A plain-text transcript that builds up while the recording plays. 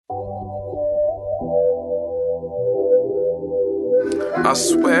I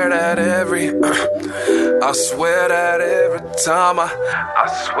swear that every time I swear that every time I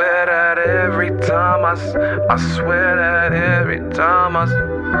swear that every time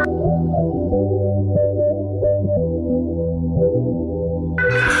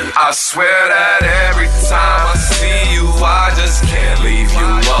I swear that every time I see you, I just can't leave you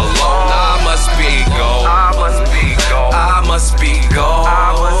alone. I must be gone. I must be gone. I must be gone.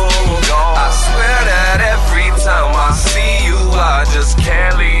 I must be gone. I swear that every time I see you, I just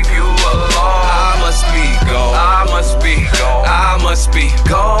can't leave you alone. I must be gone. I must be gone. I must be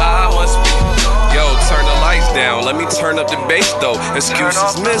gone. I must be gone. Yo, turn the lights down. Let me turn up the bass though.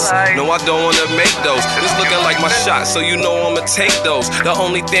 Excuses missed. No, I don't wanna make those. It's looking like my shot, so you know I'ma take those. The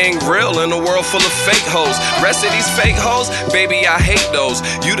only thing real in a world full of fake hoes. Rest of these fake hoes, baby, I hate those.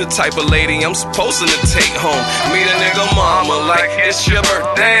 You the type of lady I'm supposed to take home. Meet a nigga mama like it's your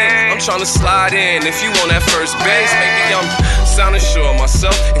birthday. I'm tryna slide in if you on that first base. Maybe I'm sounding sure of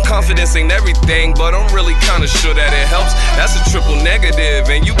myself, and confidence ain't everything, but I'm really kinda sure that it helps. That's a triple negative,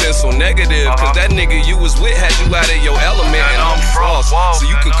 and you been so negative, cause that nigga you was with had you out of your element, and I'm frost, so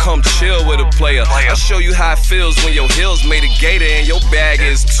you could come chill with a player. I'll show you how it feels when your heels made a gator and your bag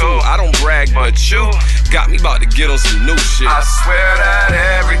is too. I don't brag, but you got me about to get on some new shit. I swear that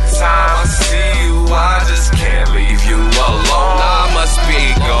every time I see you, I just can't leave you alone. I must be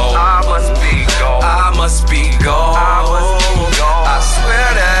gone. I must be gone. I must be gone. I must be gone. I swear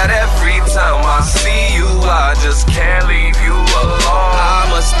that every time I see you, I just can't leave you alone. I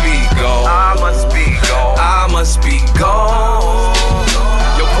must be gone. I must be gone. I must be gone.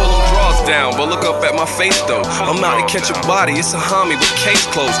 Yo, pull them drawers down, but look up at my face though. I'm out to catch a body, it's a homie with case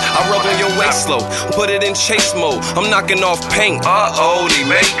closed. I rub on your waist slow, put it in chase mode. I'm knocking off paint, they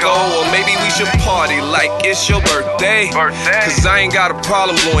may go. Or maybe we should party like it's your birthday. Cause I ain't got a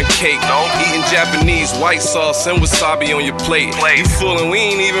problem blowing cake. Eating Japanese white sauce and wasabi on your plate. You foolin', we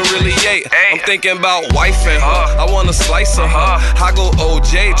ain't even really ate. I'm thinking about wife and her, I want a slice of her. I go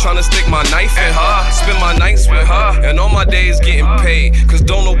OJ, tryna stick my knife in her. Spend my nights with her, and all my days getting paid. Cause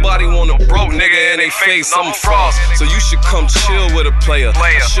don't nobody want a broke nigga in they face. I'm frost, so you should come chill with a player.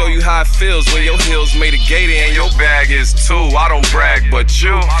 I'll show you how it feels when your heels made a gator and your bag is too. I don't brag, but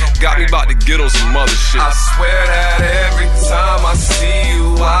you got me about to get on some other shit. I swear that every time I see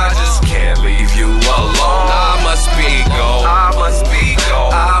you, I just can't leave you alone. I must be gone. I must be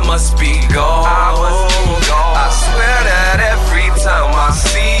gone. I must be gone. I must be gone. I swear that every time I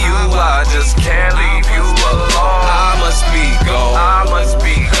see you, I just can't leave you alone. I must be gone. I must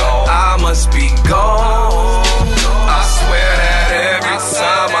be gone. I must be gone. I swear that every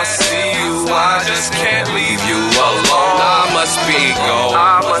time I see you, I just can't leave you alone. I must be gone.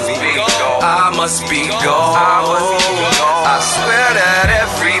 I must be gone. I must be gone. I must be gone. I swear that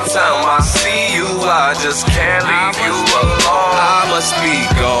every time I see you, I just can't leave you alone. I must be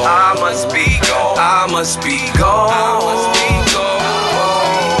gone. I must be gone. I must be gone.